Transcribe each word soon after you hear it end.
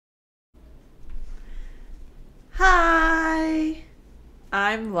Hi,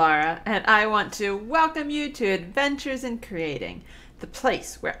 I'm Laura, and I want to welcome you to Adventures in Creating, the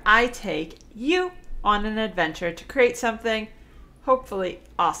place where I take you on an adventure to create something hopefully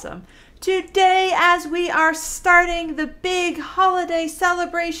awesome. Today, as we are starting the big holiday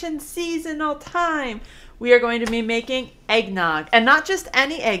celebration seasonal time, we are going to be making eggnog, and not just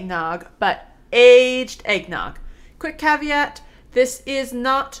any eggnog, but aged eggnog. Quick caveat, this is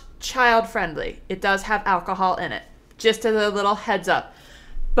not child friendly. It does have alcohol in it, just as a little heads up.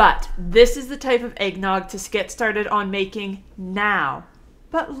 But this is the type of eggnog to get started on making now.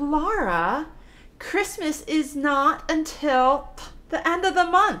 But Laura, Christmas is not until the end of the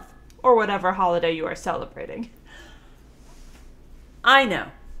month, or whatever holiday you are celebrating. I know,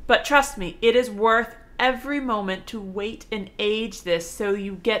 but trust me, it is worth every moment to wait and age this so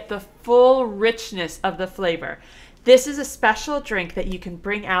you get the full richness of the flavor. This is a special drink that you can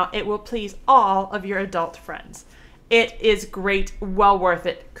bring out. It will please all of your adult friends. It is great, well worth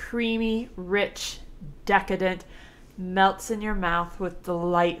it. Creamy, rich, decadent, melts in your mouth with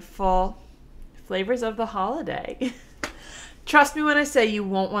delightful flavors of the holiday. Trust me when I say you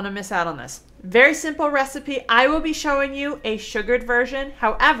won't want to miss out on this. Very simple recipe. I will be showing you a sugared version.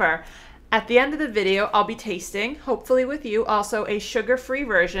 However, at the end of the video, I'll be tasting, hopefully with you, also a sugar-free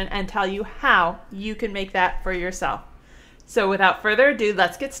version and tell you how you can make that for yourself. So without further ado,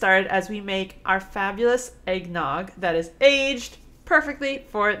 let's get started as we make our fabulous eggnog that is aged perfectly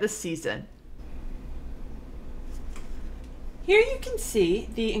for the season. Here you can see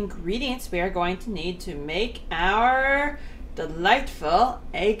the ingredients we are going to need to make our delightful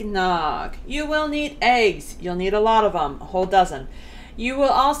eggnog. You will need eggs. You'll need a lot of them, a whole dozen. You will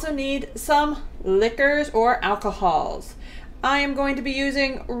also need some liquors or alcohols. I am going to be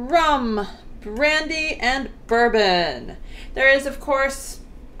using rum, brandy, and bourbon. There is, of course,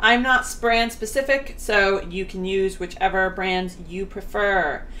 I'm not brand specific, so you can use whichever brands you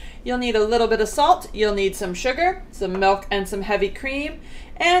prefer. You'll need a little bit of salt, you'll need some sugar, some milk, and some heavy cream,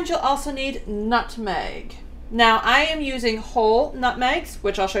 and you'll also need nutmeg. Now, I am using whole nutmegs,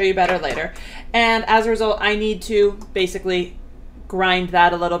 which I'll show you better later, and as a result, I need to basically grind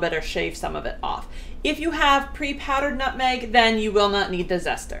that a little bit or shave some of it off. If you have pre-powdered nutmeg, then you will not need the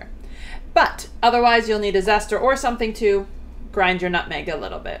zester. But otherwise, you'll need a zester or something to grind your nutmeg a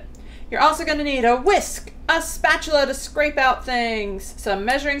little bit. You're also going to need a whisk, a spatula to scrape out things, some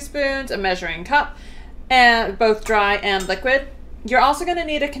measuring spoons, a measuring cup, and both dry and liquid. You're also going to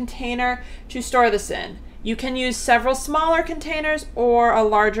need a container to store this in. You can use several smaller containers or a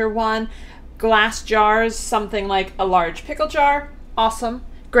larger one. Glass jars, something like a large pickle jar. Awesome.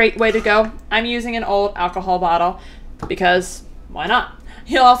 Great way to go. I'm using an old alcohol bottle because why not?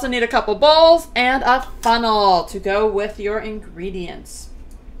 You'll also need a couple bowls and a funnel to go with your ingredients.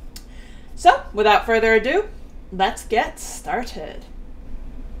 So, without further ado, let's get started.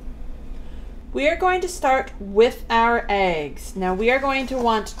 We are going to start with our eggs. Now we are going to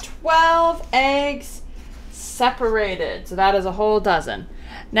want 12 eggs separated. So that is a whole dozen.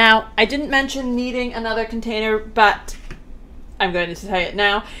 Now, I didn't mention needing another container, but I'm going to say it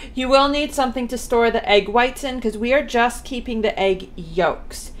now. You will need something to store the egg whites in because we are just keeping the egg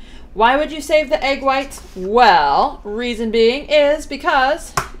yolks. Why would you save the egg whites? Well, reason being is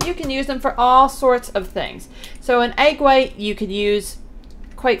because you can use them for all sorts of things. So an egg white you could use,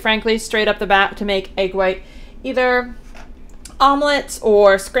 quite frankly, straight up the bat to make egg white, either omelets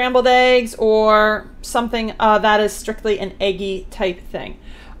or scrambled eggs or something that is strictly an eggy type thing.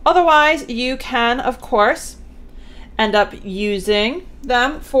 Otherwise, you can, of course, end up using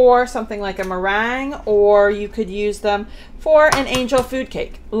them for something like a meringue, or you could use them for an angel food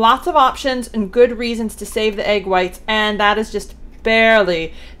cake. Lots of options and good reasons to save the egg whites, and that is just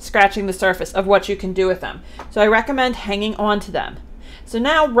barely scratching the surface of what you can do with them. So I recommend hanging on to them. So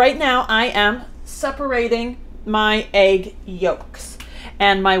now, right now, I am separating my egg yolks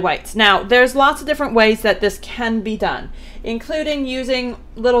and my whites. Now, there's lots of different ways that this can be done, including using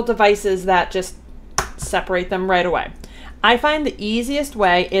little devices that just separate them right away. I find the easiest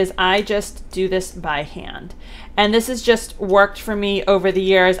way is I just do this by hand. And this has just worked for me over the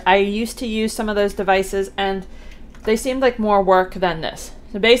years. I used to use some of those devices and they seemed like more work than this.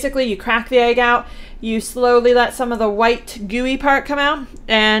 So basically you crack the egg out, you slowly let some of the white gooey part come out,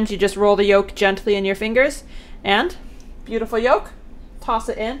 and you just roll the yolk gently in your fingers, and beautiful yolk, toss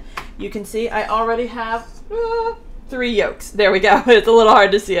it in. You can see I already have 3 yolks. There we go. It's a little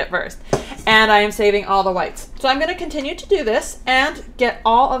hard to see at first. And I am saving all the whites. So I'm going to continue to do this and get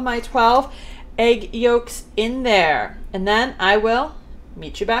all of my 12 egg yolks in there. And then I will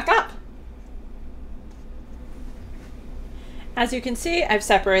meet you back up. As you can see, I've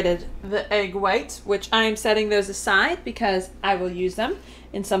separated the egg whites, which I'm setting those aside because I will use them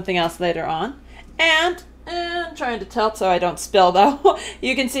in something else later on. And I'm trying to tilt so I don't spill though.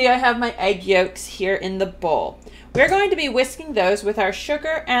 You can see I have my egg yolks here in the bowl. We're going to be whisking those with our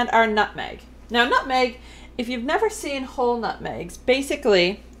sugar and our nutmeg. Now nutmeg, if you've never seen whole nutmegs,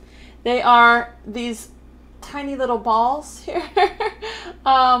 basically they are these tiny little balls here.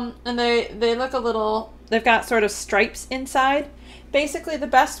 And they look a little, they've got sort of stripes inside. Basically the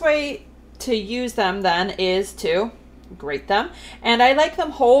best way to use them then is to grate them. And I like them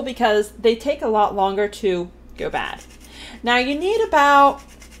whole because they take a lot longer to go bad. Now you need about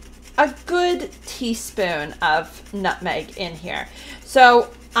a good teaspoon of nutmeg in here. So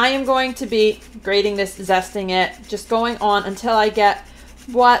I am going to be grating this, zesting it, just going on until I get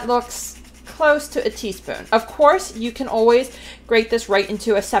what looks close to a teaspoon. Of course, you can always grate this right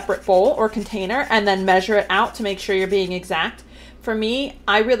into a separate bowl or container and then measure it out to make sure you're being exact. For me,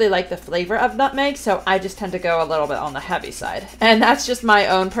 I really like the flavor of nutmeg, so I just tend to go a little bit on the heavy side. And that's just my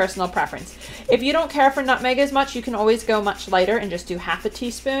own personal preference. If you don't care for nutmeg as much, you can always go much lighter and just do half a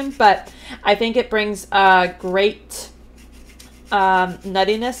teaspoon. But I think it brings a great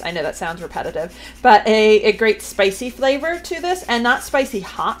nuttiness. I know that sounds repetitive, but a great spicy flavor to this. And not spicy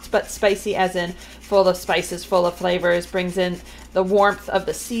hot, but spicy as in full of spices, full of flavors, brings in the warmth of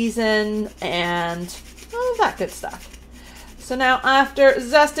the season and all that good stuff. So now after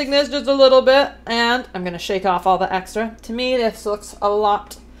zesting this just a little bit, and I'm going to shake off all the extra. To me, this looks a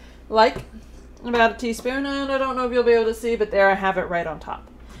lot like about a teaspoon, and I don't know if you'll be able to see, but there I have it right on top.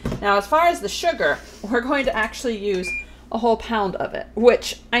 Now as far as the sugar, we're going to actually use a whole pound of it,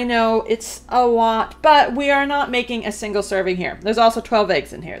 which I know it's a lot, but we are not making a single serving here. There's also 12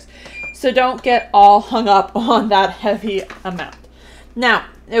 eggs in here, so don't get all hung up on that heavy amount. Now,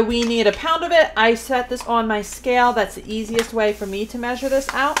 we need a pound of it. I set this on my scale. That's the easiest way for me to measure this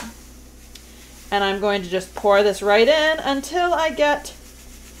out. And I'm going to just pour this right in until I get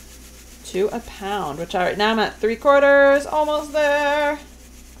to a pound, which right now I'm at 3/4, almost there.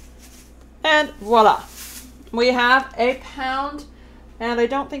 And voila. We have a pound, and I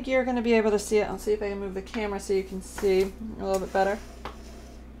don't think you're going to be able to see it. I'll see if I can move the camera so you can see a little bit better.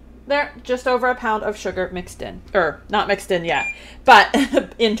 There, just over a pound of sugar mixed in, or not mixed in yet, but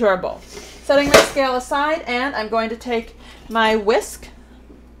into our bowl. Setting my scale aside, and I'm going to take my whisk,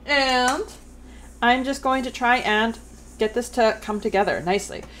 and I'm just going to try and get this to come together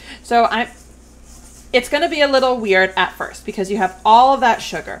nicely. So it's going to be a little weird at first because you have all of that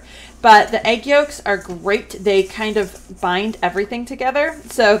sugar, but the egg yolks are great. They kind of bind everything together.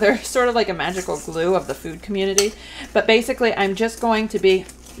 So they're sort of like a magical glue of the food community. But basically, I'm just going to be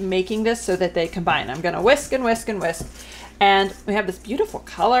making this so that they combine. I'm going to whisk and whisk and whisk. And we have this beautiful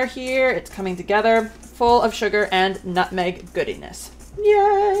color here. It's coming together, full of sugar and nutmeg goodiness.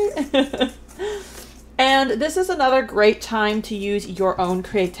 Yay! And this is another great time to use your own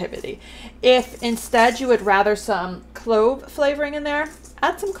creativity. If instead you would rather some clove flavoring in there,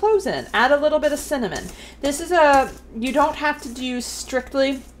 add some cloves in. Add a little bit of cinnamon. This is you don't have to use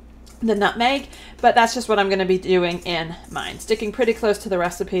strictly the nutmeg, but that's just what I'm going to be doing in mine. Sticking pretty close to the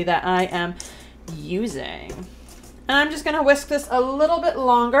recipe that I am using. And I'm just going to whisk this a little bit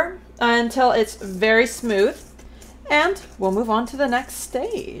longer until it's very smooth. And we'll move on to the next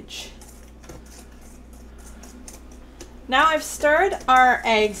stage. Now I've stirred our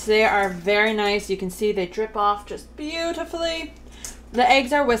eggs. They are very nice. You can see they drip off just beautifully. The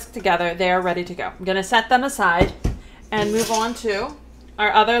eggs are whisked together. They are ready to go. I'm going to set them aside and move on to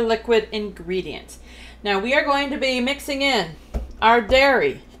our other liquid ingredients. Now we are going to be mixing in our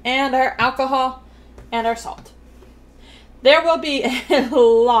dairy and our alcohol and our salt. There will be a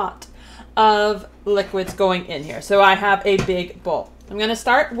lot of liquids going in here. So I have a big bowl. I'm going to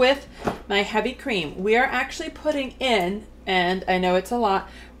start with my heavy cream. We are actually putting in, and I know it's a lot,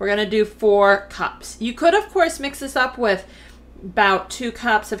 we're going to do 4 cups. You could, of course, mix this up with about 2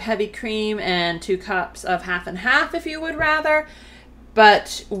 cups of heavy cream and 2 cups of half and half if you would rather,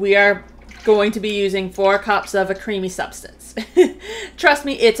 but we are going to be using 4 cups of a creamy substance. Trust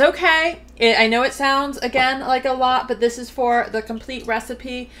me, it's okay. I know it sounds, again, like a lot, but this is for the complete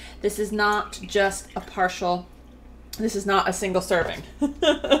recipe. This is not just a partial. This is not a single serving.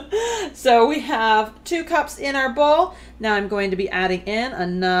 So we have 2 cups in our bowl. Now I'm going to be adding in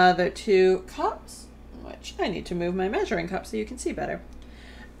another 2 cups, which I need to move my measuring cup so you can see better.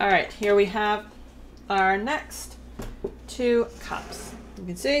 All right, here we have our next 2 cups. You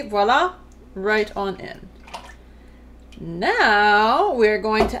can see, voila, right on in. Now we're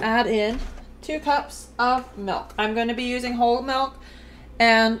going to add in 2 cups of milk. I'm going to be using whole milk,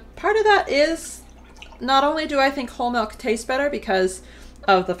 and part of that is not only do I think whole milk tastes better because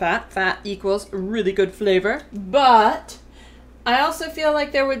of the fat, fat equals really good flavor, but I also feel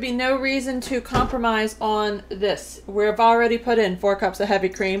like there would be no reason to compromise on this. We've already put in 4 cups of heavy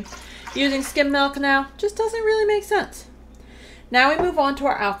cream. Using skim milk now just doesn't really make sense. Now we move on to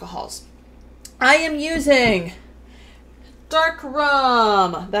our alcohols. I am using dark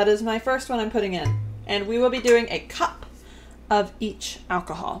rum. That is my first one I'm putting in. And we will be doing a cup of each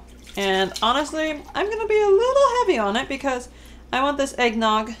alcohol. And honestly, I'm going to be a little heavy on it because I want this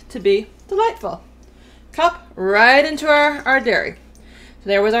eggnog to be delightful. Cup right into our dairy. So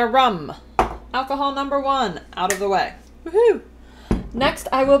there was our rum. Alcohol number 1 out of the way. Woohoo! Next,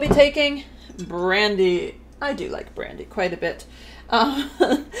 I will be taking brandy. I do like brandy quite a bit.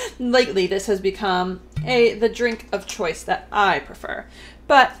 Lately, this has become the drink of choice that I prefer.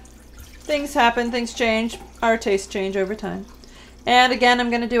 But things happen, things change, our tastes change over time. And again, I'm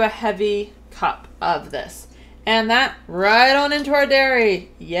going to do a heavy cup of this. And that right on into our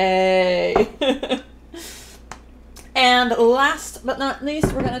dairy. Yay! And last but not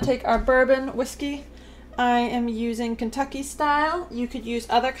least, we're going to take our bourbon whiskey. I am using Kentucky style. You could use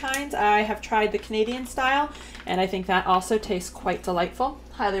other kinds. I have tried the Canadian style, and I think that also tastes quite delightful.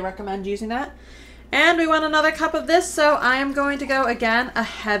 Highly recommend using that. And we want another cup of this, so I am going to go again a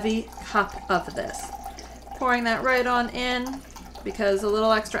heavy cup of this. Pouring that right on in, because a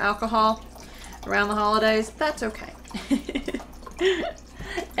little extra alcohol around the holidays, that's okay.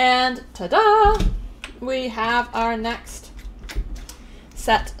 And ta-da! We have our next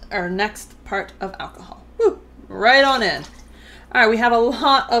set, our next part of alcohol. Woo, right on in. All right, we have a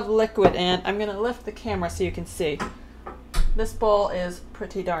lot of liquid, and I'm gonna lift the camera so you can see. This bowl is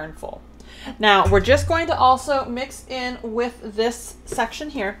pretty darn full. Now, we're just going to also mix in with this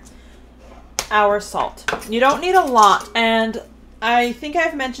section here, our salt. You don't need a lot, and I think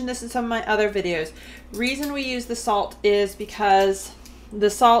I've mentioned this in some of my other videos. Reason we use the salt is because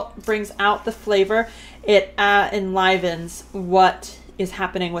the salt brings out the flavor. It enlivens what is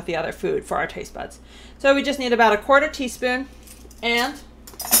happening with the other food for our taste buds. So we just need about 1/4 teaspoon and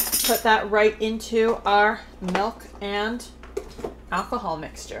put that right into our milk and alcohol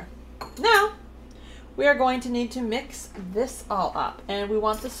mixture. Now, we are going to need to mix this all up, and we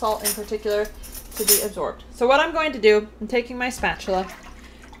want the salt in particular to be absorbed. So what I'm going to do, I'm taking my spatula,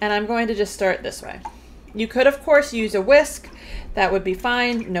 and I'm going to just stir it this way. You could, of course, use a whisk. That would be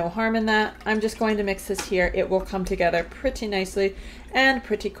fine. No harm in that. I'm just going to mix this here. It will come together pretty nicely and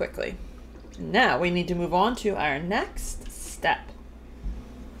pretty quickly. Now we need to move on to our next step.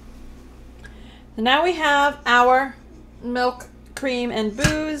 So now we have our milk, cream, and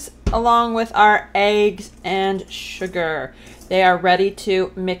booze along with our eggs and sugar. They are ready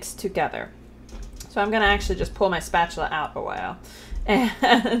to mix together. So I'm going to actually just pull my spatula out a while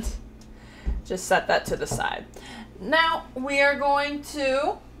and just set that to the side. Now we are going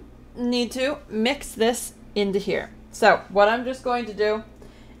to need to mix this into here. So what I'm just going to do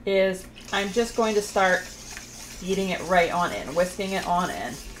is I'm just going to start feeding it right on in, whisking it on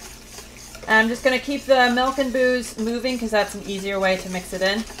in. And I'm just going to keep the milk and booze moving because that's an easier way to mix it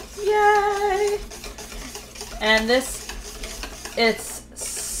in. Yay! And this, it's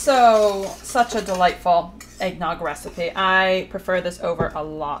such a delightful eggnog recipe. I prefer this over a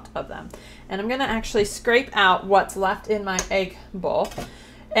lot of them. And I'm going to actually scrape out what's left in my egg bowl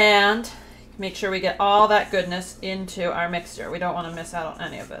and make sure we get all that goodness into our mixture. We don't want to miss out on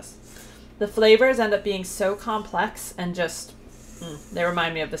any of this. The flavors end up being so complex and just, they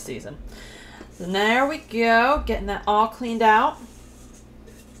remind me of the season. So there we go, getting that all cleaned out.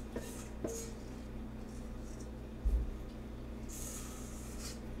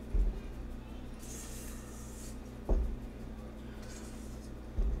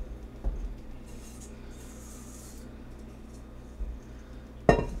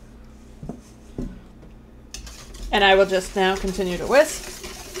 And I will just now continue to whisk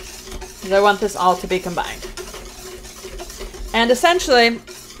because I want this all to be combined. And essentially,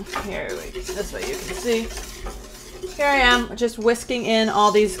 this way you can see, here I am just whisking in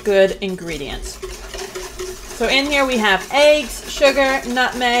all these good ingredients. So in here we have eggs, sugar,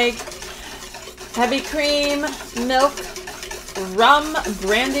 nutmeg, heavy cream, milk, rum,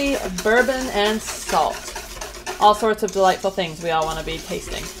 brandy, bourbon, and salt. All sorts of delightful things we all want to be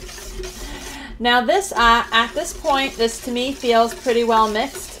tasting. Now this, at this point, this to me feels pretty well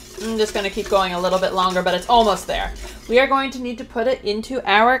mixed. I'm just going to keep going a little bit longer, but it's almost there. We are going to need to put it into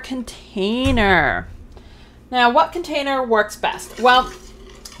our container. Now, what container works best? Well,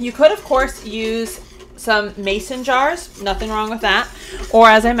 you could, of course, use some mason jars, nothing wrong with that. Or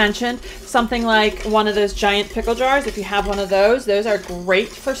as I mentioned, something like one of those giant pickle jars. If you have one of those are great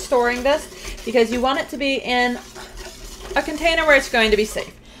for storing this because you want it to be in a container where it's going to be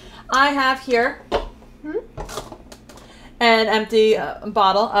safe. I have here an empty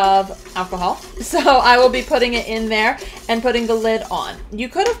bottle of alcohol. So I will be putting it in there and putting the lid on. You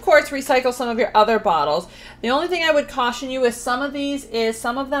could, of course, recycle some of your other bottles. The only thing I would caution you with some of these is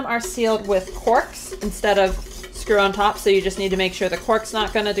some of them are sealed with corks instead of screw on top. So you just need to make sure the cork's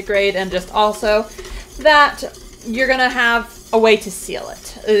not going to degrade, and just also that you're going to have a way to seal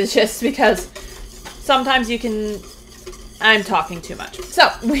it. It's just because sometimes you can... I'm talking too much. So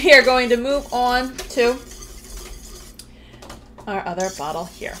we are going to move on to our other bottle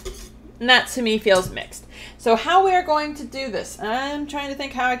here. And that to me feels mixed. So how we are going to do this, I'm trying to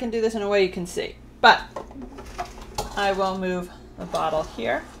think how I can do this in a way you can see. But I will move the bottle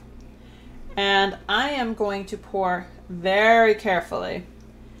here. And I am going to pour very carefully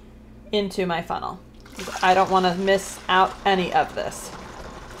into my funnel. I don't want to miss out any of this.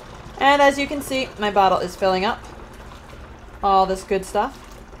 And as you can see, my bottle is filling up. All this good stuff.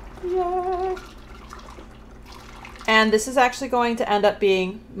 Yay! And this is actually going to end up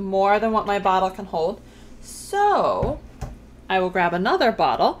being more than what my bottle can hold. So I will grab another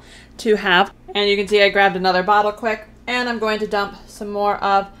bottle to have. And you can see I grabbed another bottle quick. And I'm going to dump some more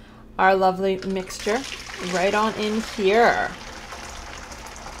of our lovely mixture right on in here.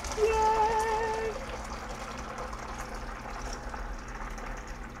 Yay!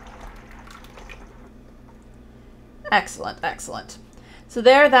 Excellent, excellent. So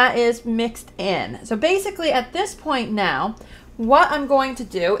there, that is mixed in. So basically at this point now, what I'm going to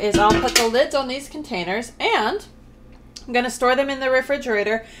do is I'll put the lids on these containers and I'm going to store them in the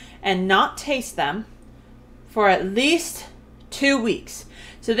refrigerator and not taste them for at least 2 weeks.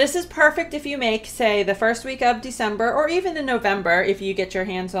 So this is perfect if you make, say, the first week of December or even in November if you get your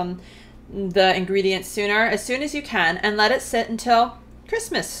hands on the ingredients sooner, as soon as you can, and let it sit until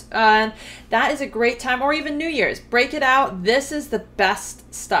Christmas. That is a great time, or even New Year's. Break it out. This is the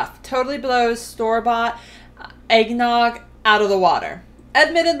best stuff. Totally blows store-bought eggnog out of the water.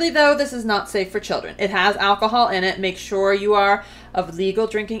 Admittedly, though, this is not safe for children. It has alcohol in it. Make sure you are of legal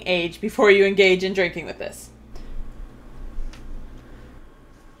drinking age before you engage in drinking with this.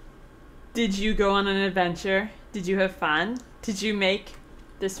 Did you go on an adventure? Did you have fun? Did you make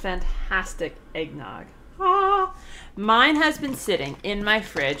this fantastic eggnog? Ah, mine has been sitting in my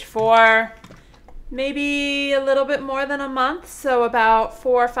fridge for maybe a little bit more than a month, so about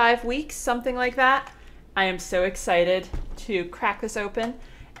 4 or 5 weeks, something like that. I am so excited to crack this open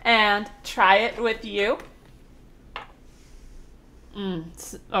and try it with you.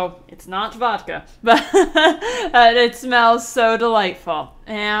 It's not vodka, but it smells so delightful.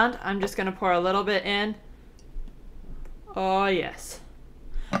 And I'm just going to pour a little bit in. Oh, yes.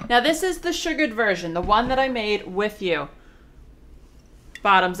 Now, this is the sugared version, the one that I made with you.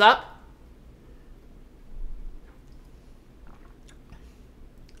 Bottoms up.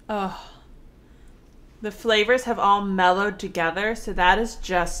 Oh. The flavors have all mellowed together, so that is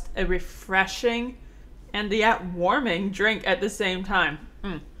just a refreshing and yet warming drink at the same time.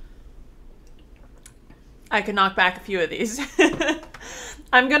 I could knock back a few of these.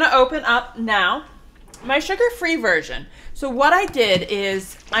 I'm going to open up now my sugar-free version. So what I did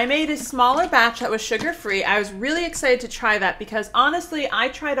is I made a smaller batch that was sugar-free. I was really excited to try that because honestly, I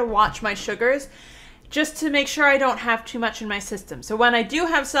try to watch my sugars just to make sure I don't have too much in my system. So when I do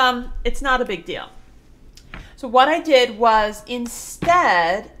have some, it's not a big deal. So what I did was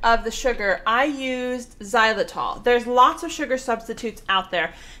instead of the sugar, I used xylitol. There's lots of sugar substitutes out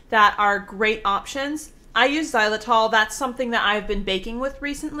there that are great options. I use xylitol. That's something that I've been baking with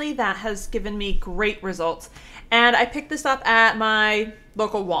recently that has given me great results. And I picked this up at my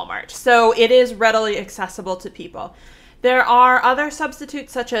local Walmart. So it is readily accessible to people. There are other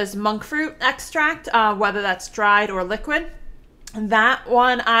substitutes such as monk fruit extract, whether that's dried or liquid. That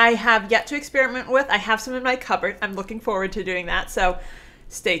one I have yet to experiment with. I have some in my cupboard. I'm looking forward to doing that. So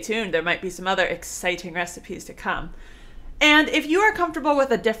stay tuned. There might be some other exciting recipes to come. And if you are comfortable with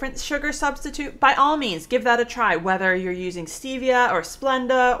a different sugar substitute, by all means, give that a try, whether you're using stevia or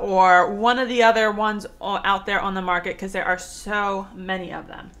Splenda or one of the other ones out there on the market, because there are so many of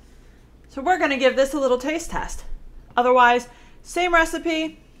them. So we're going to give this a little taste test. Otherwise, same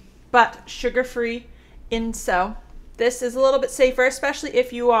recipe, but sugar-free so. This is a little bit safer, especially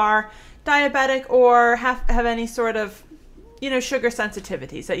if you are diabetic or have any sort of, sugar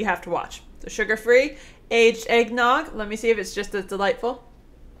sensitivities that you have to watch. So sugar-free, aged eggnog. Let me see if it's just as delightful.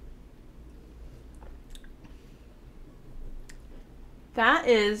 That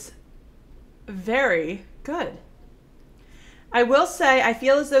is very good. I will say I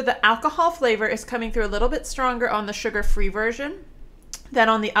feel as though the alcohol flavor is coming through a little bit stronger on the sugar-free version than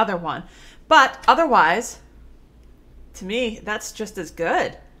on the other one. But otherwise, to me, that's just as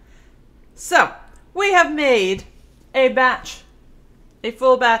good. So we have made a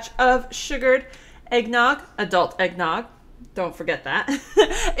full batch of sugared eggnog, adult eggnog. Don't forget that.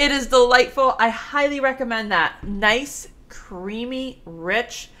 It is delightful. I highly recommend that. Nice, creamy,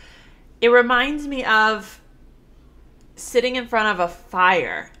 rich. It reminds me of sitting in front of a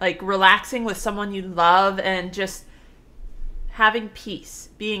fire, like relaxing with someone you love and just having peace,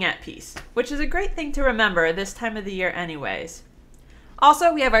 being at peace, which is a great thing to remember this time of the year anyways.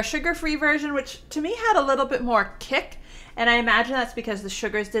 Also, we have our sugar-free version, which to me had a little bit more kick, and I imagine that's because the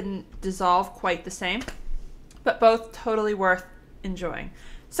sugars didn't dissolve quite the same, but both totally worth enjoying.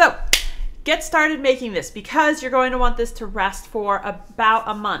 So get started making this because you're going to want this to rest for about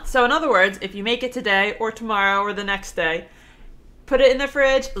a month. So in other words, if you make it today or tomorrow or the next day, put it in the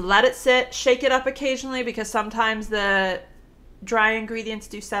fridge, let it sit, shake it up occasionally because sometimes the dry ingredients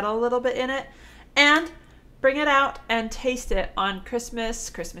do settle a little bit in it, and bring it out and taste it on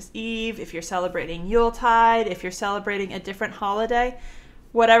Christmas, Christmas Eve, if you're celebrating Yuletide, if you're celebrating a different holiday,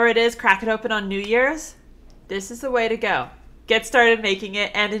 whatever it is, crack it open on New Year's. This is the way to go. Get started making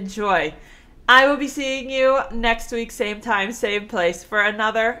it and enjoy. I will be seeing you next week, same time, same place, for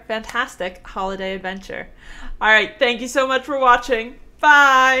another fantastic holiday adventure. All right, thank you so much for watching.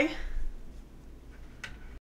 Bye.